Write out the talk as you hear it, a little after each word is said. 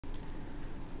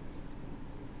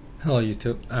Hello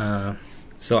YouTube.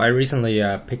 So I recently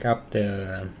picked up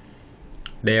the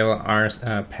Dell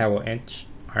Power Edge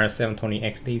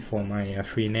R720XD for my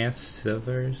FreeNAS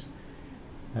servers.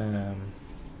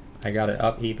 I got it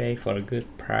off eBay for a good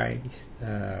price.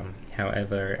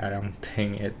 However, I don't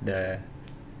think it's the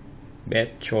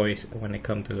best choice when it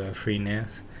comes to the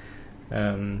FreeNAS.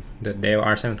 The Dell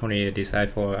R720 is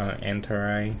designed for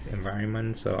enterprise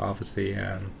environment, so obviously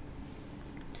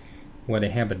where they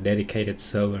have a dedicated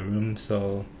server room,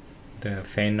 so the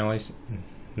fan noise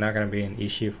not gonna be an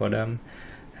issue for them.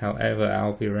 However,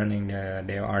 I'll be running the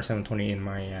Dell R720 in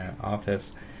my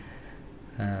office,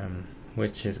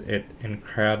 which is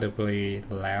incredibly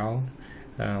loud.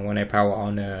 When I power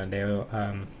on the Dell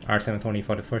R720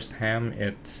 for the first time,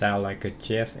 it sounds like a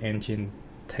jet engine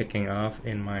taking off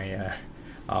in my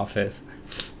office.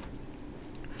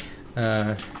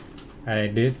 I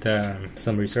did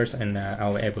some research, and I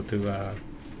was able to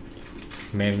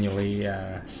manually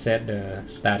set the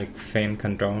static fan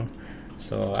control,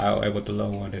 so I was able to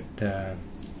lower it to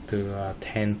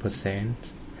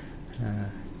 10%.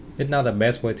 It's not the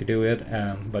best way to do it,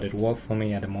 but it worked for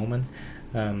me at the moment.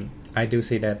 I do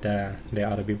see that there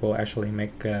are other people actually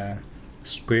make a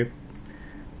script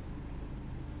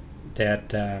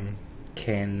that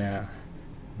can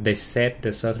they set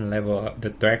the certain level of the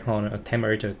threshold,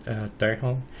 temperature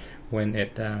threshold. When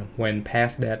it when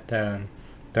past that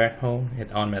threshold,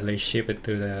 it automatically shift it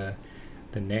to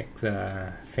the next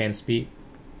fan speed.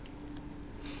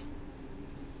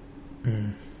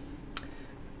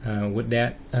 With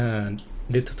that,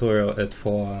 this tutorial is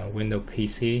for Windows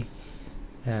PC.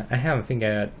 I haven't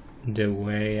figured out the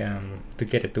way to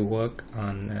get it to work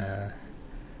on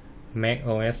Mac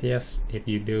OS yet. If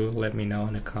you do, let me know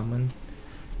in the comment.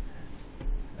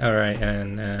 Alright,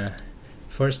 and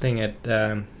first thing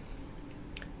that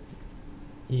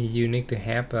you need to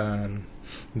have the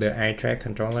iDRAC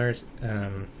controllers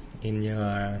in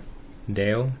your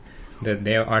Dell. The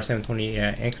Dell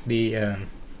R720 XD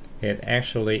it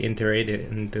actually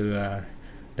integrated into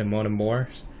the motherboard,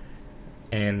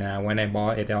 and when I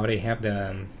bought it, already have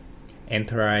the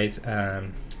enterprise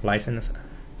license.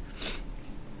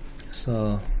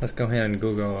 So let's go ahead and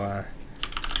Google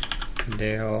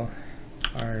Dell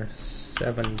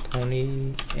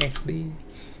R720 XD.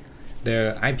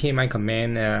 The ipmitool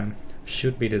command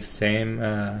should be the same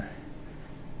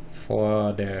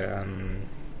for the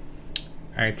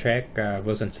iDRAC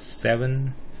version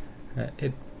 7.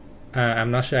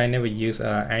 I'm not sure. I never use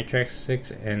iDRAC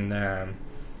 6 and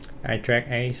iDRAC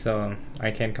 8, so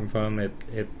I can confirm it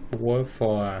works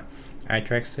for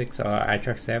iDRAC 6 or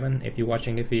iDRAC 7. If you're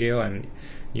watching this video and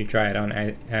you try it on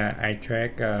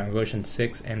iDRAC version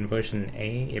 6 and version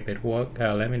 8, if it works,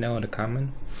 let me know in the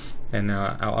comment, and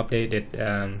I'll update it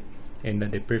in the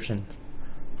description.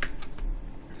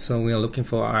 So we are looking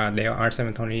for Dell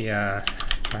R720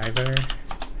 driver.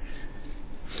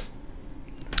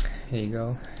 Here you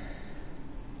go.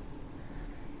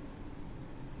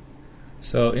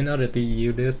 So in order to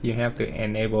use this, you have to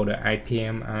enable the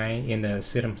IPMI in the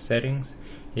system settings.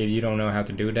 If you don't know how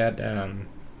to do that,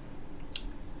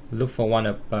 look for one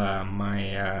of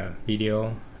my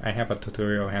video. I have a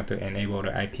tutorial how to enable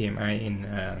the IPMI in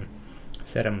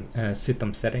system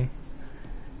settings.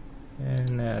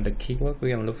 And the keyword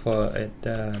we're gonna look for at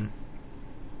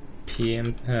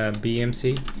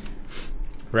BMC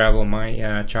Bravo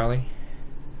My Charlie,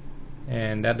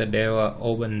 and that the Dell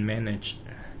Open Manage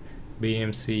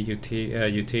BMC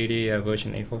utility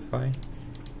version 8.5.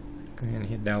 Go ahead and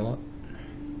hit download.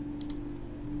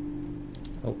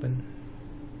 Open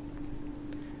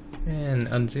and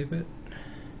unzip it.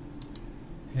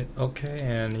 Hit OK,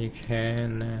 and you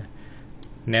can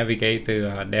navigate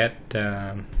to that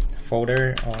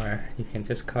folder, or you can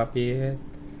just copy it.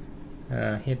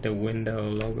 Hit the window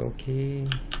logo key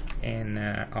and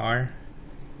R,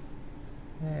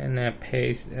 and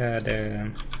paste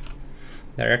the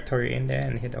directory in there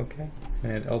and hit OK,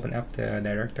 and it open up the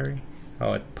directory.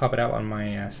 Oh, it popped up on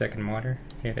my second monitor.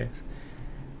 Here it is.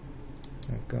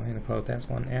 I'll go ahead and close that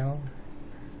one out.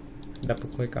 Double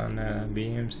click on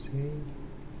BMC,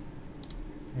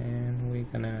 and we're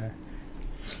gonna.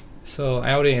 So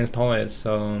I already installed it,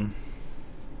 so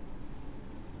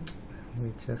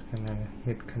we're just gonna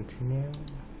hit continue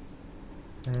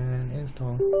and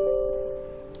install.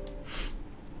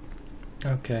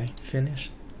 Okay, finish.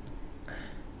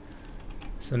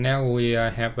 So now we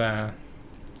have a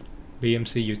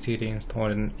BMC utility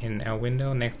installed in our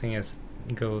window. Next thing is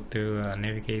go to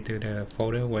navigate to the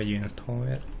folder where you install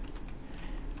it.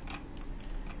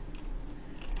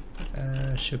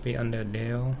 Should be under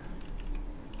Dell,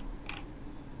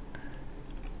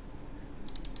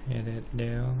 edit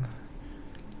Dell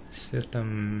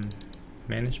system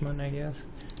management, I guess,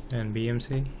 and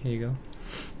BMC. Here you go,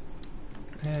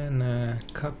 and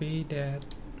copy that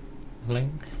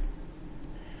link.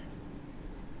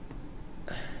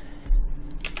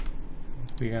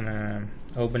 We're gonna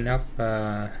open up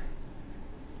the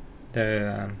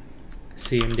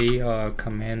CMD or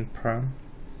command prompt.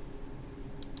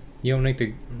 You don't need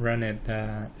to run it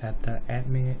at the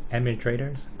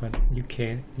administrators, but you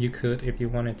could if you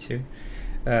wanted to.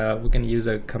 We can use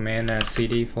a command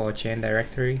cd for change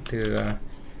directory to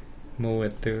move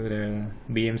it to the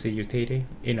BMC utility.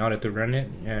 In order to run it,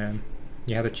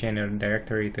 you have to change the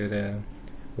directory to the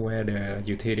where the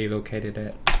utility located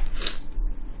at.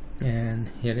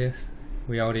 And here it is.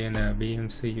 We already in the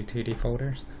BMC utility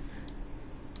folders.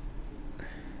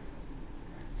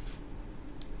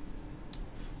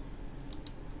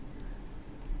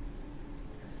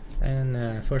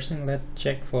 And first thing, let's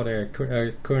check for the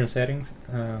current settings.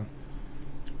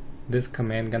 This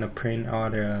command gonna print all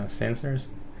the sensors.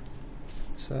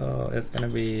 So it's gonna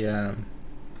be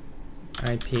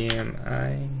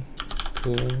ipmitool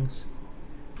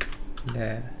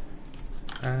that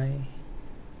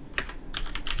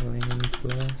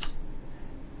lanplus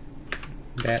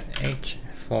that h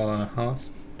for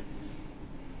host.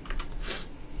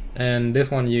 And this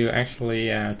one you actually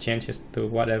change it to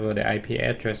whatever the IP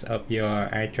address of your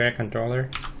iDRAC controller.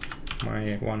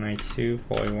 My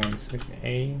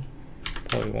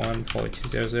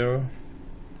 192.168.1.200,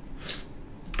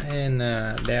 and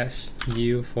dash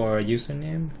u for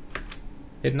username.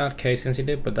 It's not case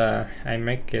sensitive, but I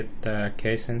make it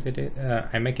case sensitive.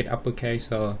 I make it uppercase,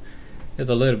 so it's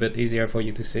a little bit easier for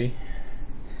you to see.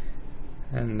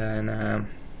 And then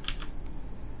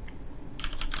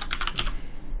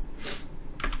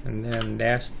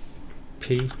dash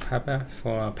p papa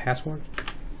for password.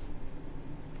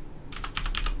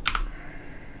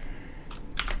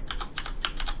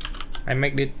 I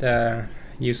make it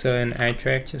user in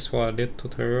iDRAC just for this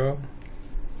tutorial.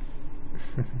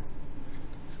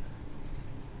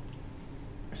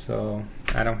 So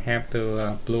I don't have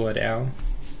to blur it out,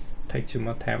 take too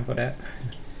much time for that.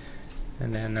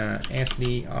 And then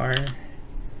SDR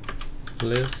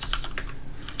list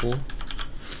full.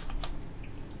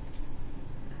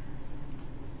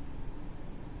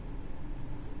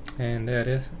 And there it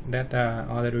is. That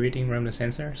all the reading from the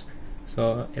sensors.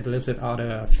 So it listed all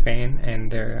the fan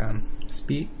and their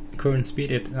speed. Current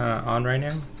speed is on right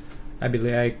now. I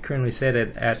believe I currently set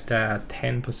it at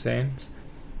 10%.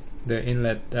 The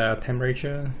inlet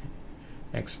temperature,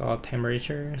 exhaust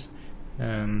temperatures.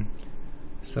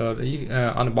 So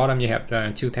on the bottom you have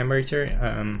two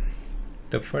temperature.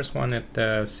 The first one at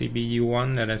the CPU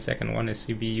 1, and the second one is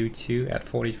CPU 2 at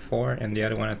 44, and the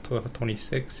other one at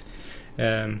 26.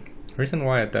 Reason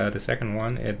why the second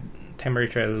one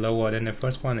temperature is lower than the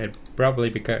first one is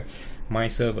probably because my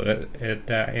server is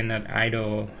in an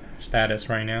idle status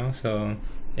right now, so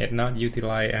it not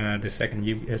utilize the second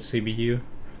CPU.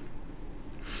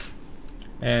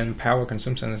 And power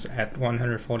consumption is at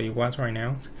 140 watts right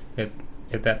now.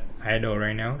 It's at idle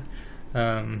right now.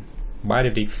 By the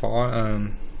default,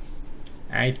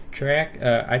 iDRAC,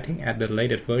 I think at the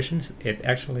latest versions it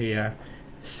actually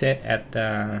set at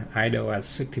idle at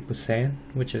 60%,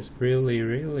 which is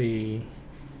really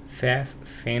fast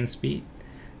fan speed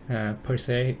per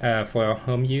se. For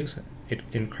home use it's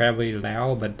incredibly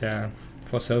loud, but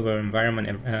for server environment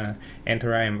and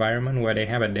enterprise environment where they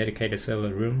have a dedicated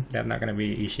server room, that's not going to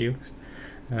be issues.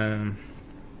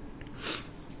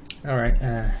 Alright,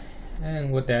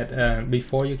 and with that,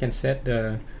 before you can set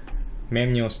the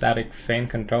manual static fan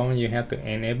control, you have to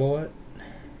enable it.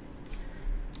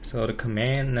 So the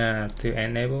command to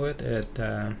enable it is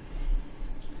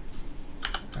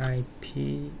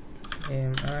ipmitool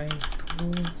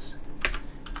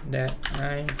that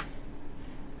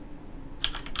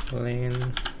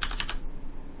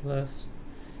lanplus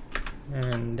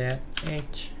and that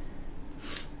h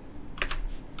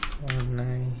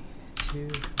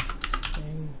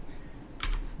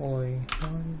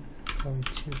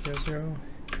 192.1.200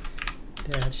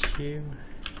 dash u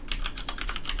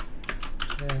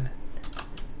that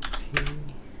p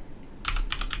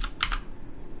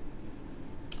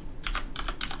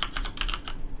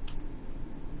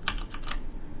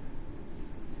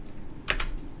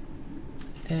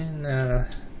and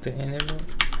to enable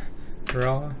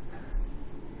raw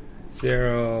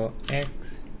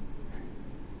 0x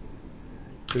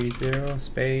 30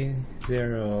 space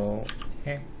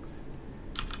 0x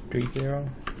 30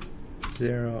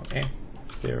 0x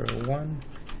 01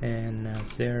 and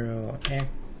 0x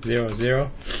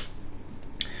 00.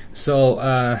 So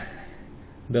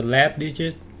the last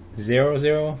digit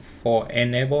 00 for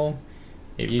enable.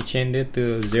 If you change it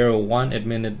to 01, it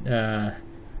means it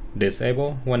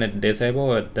disable. When it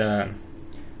disable, it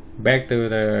back to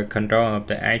the control of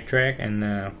the iDRAC, and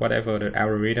whatever the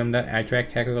algorithm that iDRAC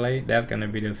calculate, that's gonna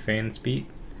be the fan speed.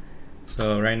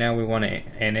 So right now we want to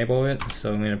enable it,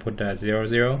 so I'm gonna put that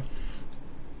 00.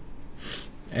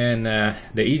 And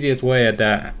the easiest way is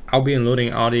that I'll be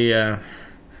including all the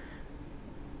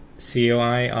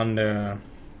COI on the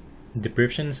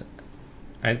descriptions.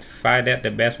 I find that the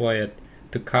best way is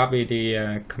to copy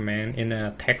the command in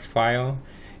a text file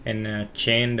and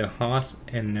change the host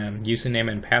and username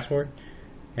and password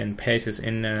and paste it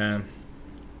in the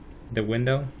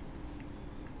window.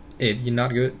 If you're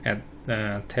not good at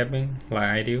typing like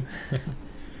I do.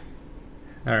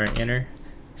 Alright, enter.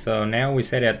 So now we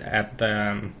set it at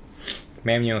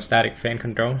manual static fan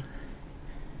control.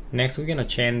 Next we're gonna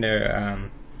change the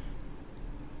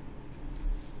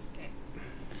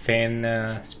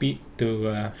fan speed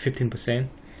to 15%.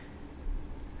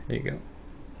 There you go.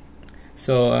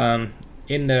 So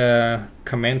in the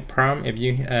command prompt, if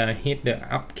you hit the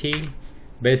up key,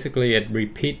 basically it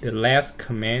repeats the last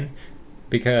command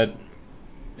because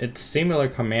it's similar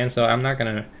command. So I'm not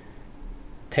gonna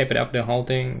type it up the whole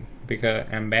thing because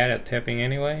I'm bad at typing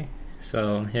anyway.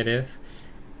 So here it is.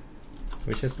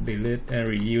 We just delete and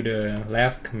reuse the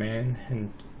last command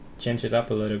and change it up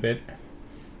a little bit.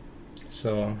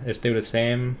 So it's still the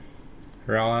same,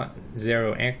 raw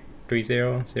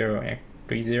 0x30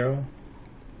 0x30,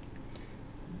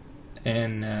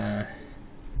 and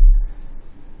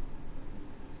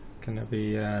gonna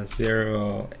be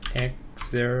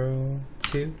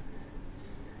 0x02,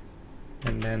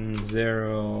 and then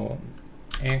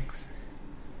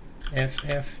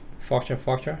 0xFF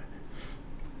fortune,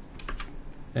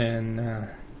 and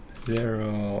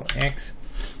 0x.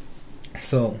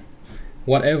 So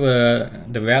whatever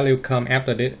the value come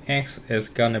after this x is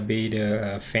gonna be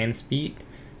the fan speed.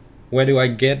 Where do I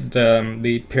get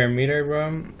the parameter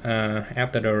from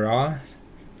after the raw?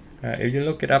 If you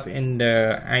look it up in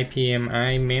the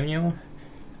IPMI manual,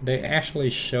 they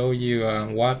actually show you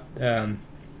what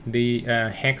the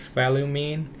hex value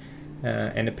mean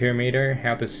and the parameter,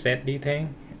 how to set the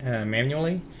thing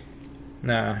manually.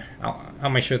 I'll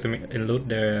make sure to include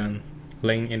the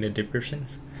link in the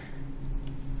descriptions,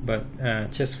 but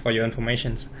just for your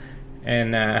information.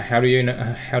 And how do you know?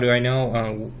 How do I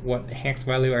know what hex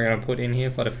value I'm gonna put in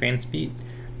here for the fan speed?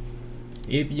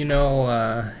 If you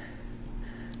know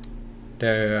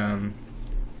the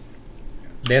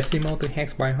decimal to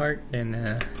hex by heart,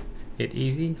 then it's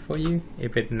easy for you.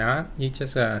 If it's not, you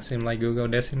just simply Google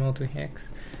decimal to hex,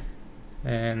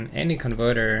 and any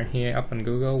converter here up on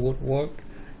Google would work.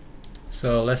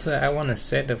 So let's say I want to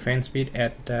set the fan speed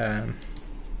at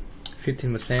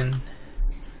 15%.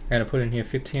 I'm gonna put in here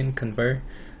 15 convert.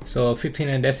 So 15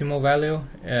 a decimal value.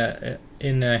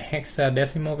 In a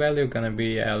hexadecimal value, gonna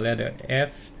be a letter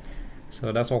F.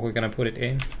 So that's what we're gonna put it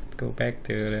in. Go back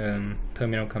to the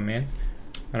terminal command.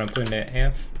 I'm gonna put in the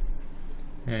F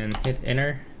and hit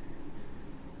enter.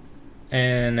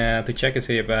 And to check to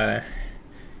see if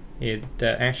it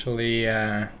actually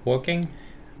working,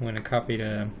 I'm gonna copy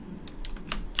the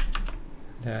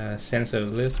sensor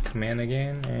list command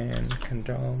again and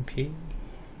Control P.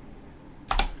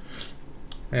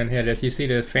 And here, as you see,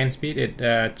 the fan speed it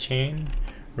changed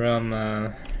from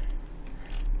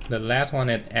the last one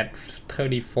at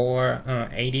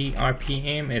 3480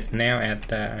 RPM is now at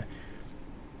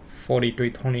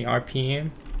 4320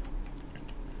 RPM.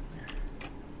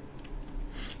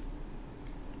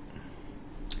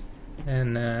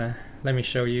 And let me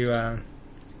show you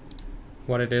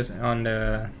what it is on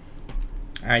the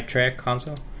iDRAC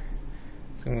console.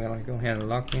 So I'm gonna go ahead and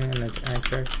log in the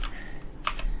iDRAC.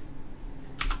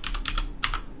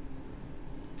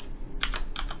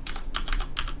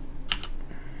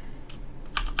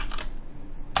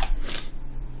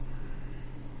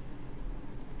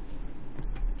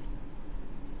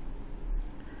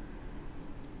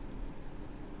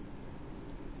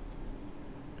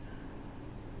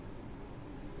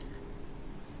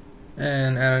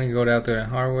 And I'm gonna go down to the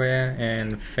hardware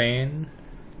and fan,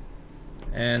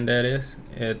 and that is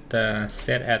it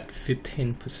set at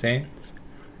 15%.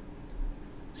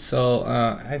 So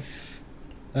I've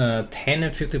 10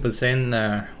 and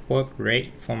 50% work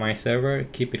rate for my server.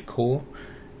 Keep it cool.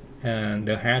 And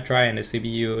the hard drive and the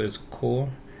CPU is cool.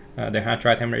 The hard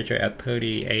drive temperature at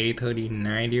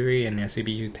 39 degree, and the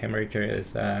CPU temperature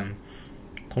is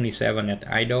 27 at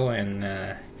idle,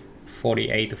 and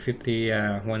 48 to 50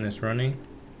 when it's running.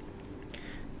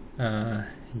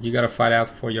 You gotta find out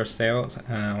for yourself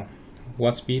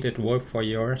what speed it works for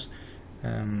yours.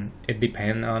 It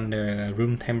depends on the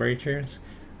room temperatures,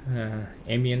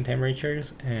 ambient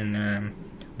temperatures, and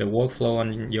the workflow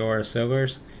on your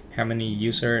servers, how many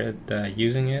users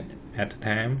using it at the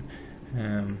time,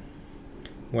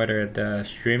 whether the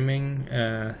streaming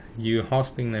you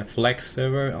hosting a flex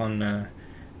server on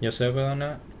your server or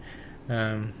not.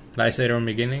 Like I said from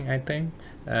the beginning, I think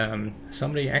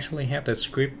somebody actually had the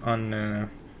script on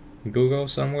Google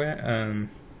somewhere.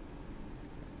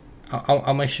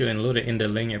 I'll make sure to include it in the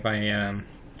link if I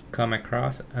come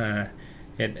across.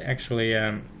 It actually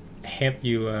help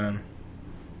you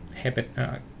have it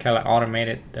kind of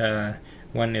automated.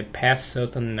 When it passes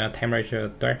certain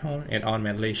temperature threshold, it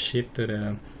automatically shift to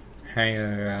the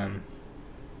higher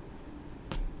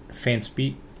fan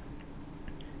speed.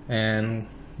 And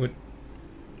with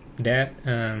that,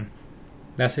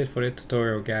 that's it for the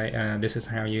tutorial, guys. This is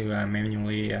how you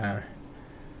manually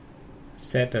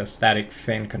set the static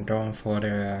fan control for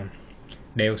the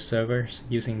Dell servers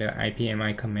using the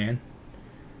ipmi command.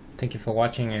 Thank you for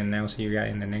watching, and I'll see you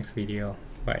guys in the next video.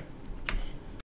 Bye.